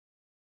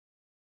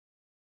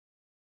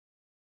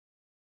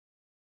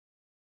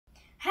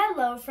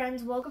Hello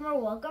friends,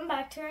 welcome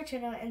back to our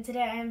channel, and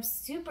today I am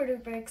super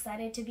duper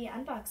excited to be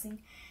unboxing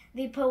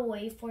the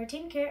Poway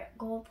 14 karat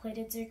gold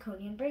plated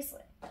zirconian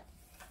bracelet.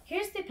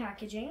 Here's the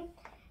packaging.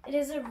 It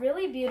is a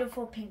really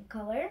beautiful pink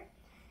color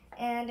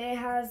and it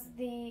has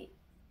the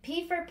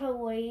P for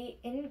Poway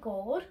in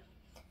gold.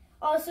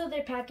 Also,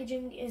 their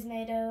packaging is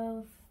made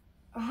of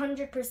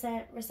 100%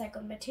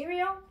 recycled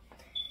material,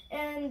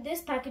 and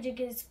this packaging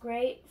is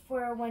great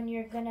for when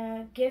you're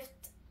gonna gift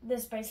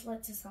this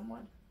bracelet to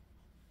someone.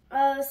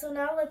 So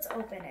now let's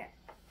open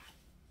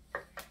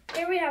it.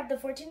 Here we have the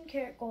 14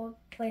 karat gold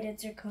plated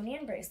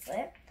zirconian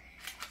bracelet,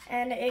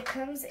 and it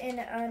comes in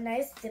a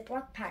nice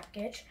Ziploc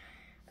package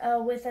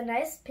with a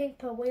nice pink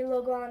Poway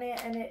logo on it,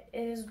 and it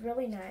is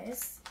really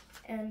nice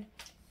and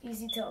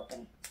easy to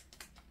open.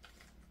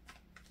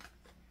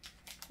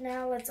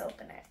 Now let's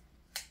open it.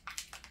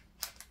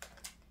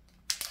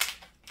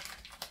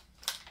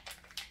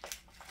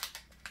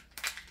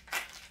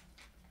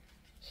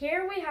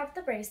 Here we have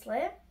the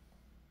bracelet.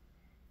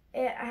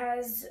 It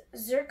has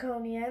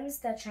zirconians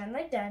that shine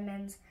like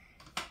diamonds,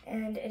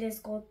 and it is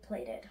gold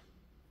plated.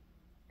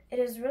 It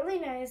is really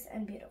nice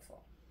and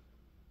beautiful.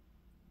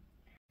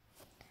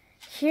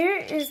 Here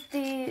is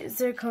the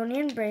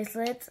zirconian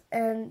bracelet,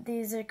 and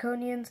the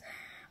zirconians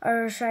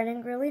are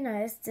shining really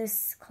nice.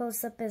 This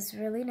close-up is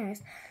really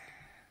nice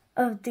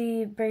of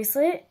the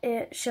bracelet.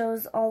 It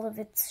shows all of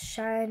its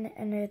shine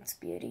and its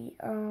beauty.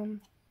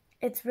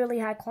 It's really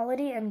high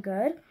quality and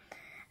good.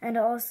 And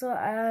also,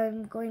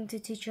 I'm going to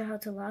teach you how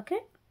to lock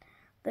it.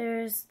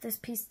 There's this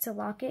piece to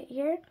lock it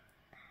here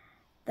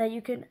that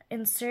you can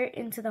insert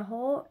into the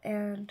hole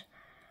and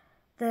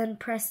then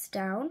press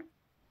down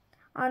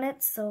on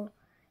it so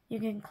you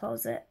can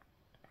close it.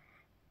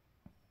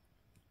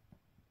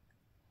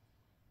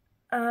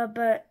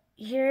 But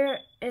here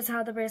is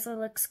how the bracelet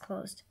looks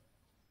closed.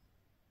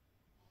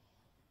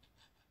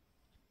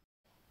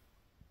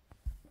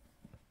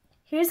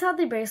 Here's how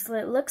the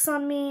bracelet looks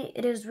on me.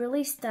 It is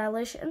really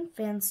stylish and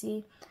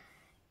fancy,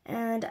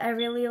 and I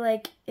really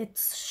like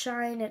its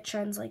shine. It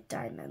shines like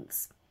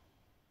diamonds.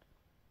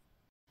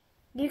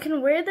 You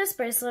can wear this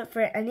bracelet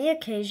for any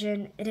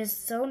occasion. It is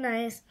so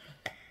nice.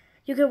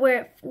 You can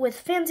wear it with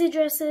fancy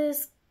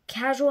dresses,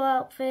 casual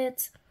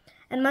outfits,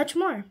 and much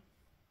more.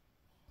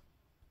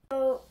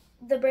 So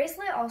the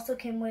bracelet also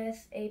came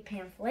with a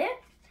pamphlet.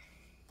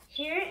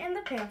 Here in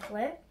the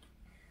pamphlet,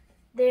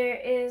 there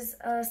is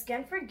a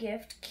scan for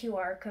gift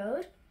QR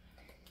code,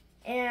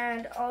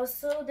 and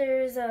also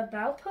there's a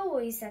About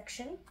Poway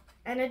section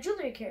and a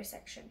jewelry care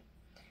section.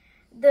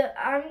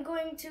 I'm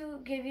going to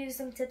give you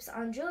some tips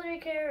on jewelry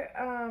care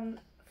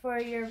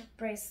for your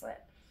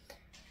bracelet.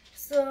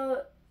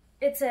 So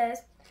it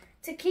says,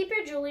 to keep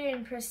your jewelry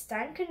in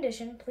pristine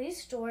condition,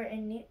 please store it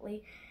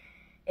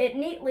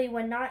neatly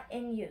when not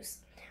in use.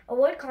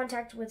 Avoid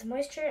contact with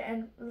moisture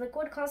and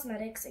liquid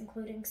cosmetics,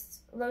 including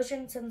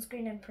lotion,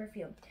 sunscreen, and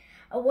perfume.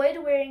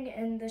 Avoid wearing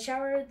in the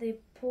shower, the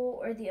pool,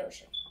 or the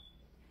ocean.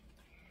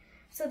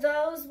 So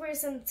those were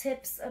some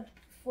tips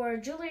for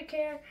jewelry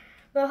care.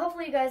 But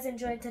hopefully you guys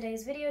enjoyed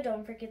today's video.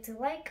 Don't forget to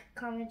like,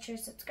 comment, share,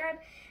 subscribe,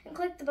 and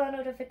click the bell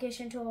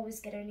notification to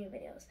always get our new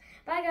videos.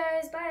 Bye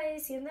guys, bye.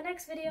 See you in the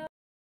next video.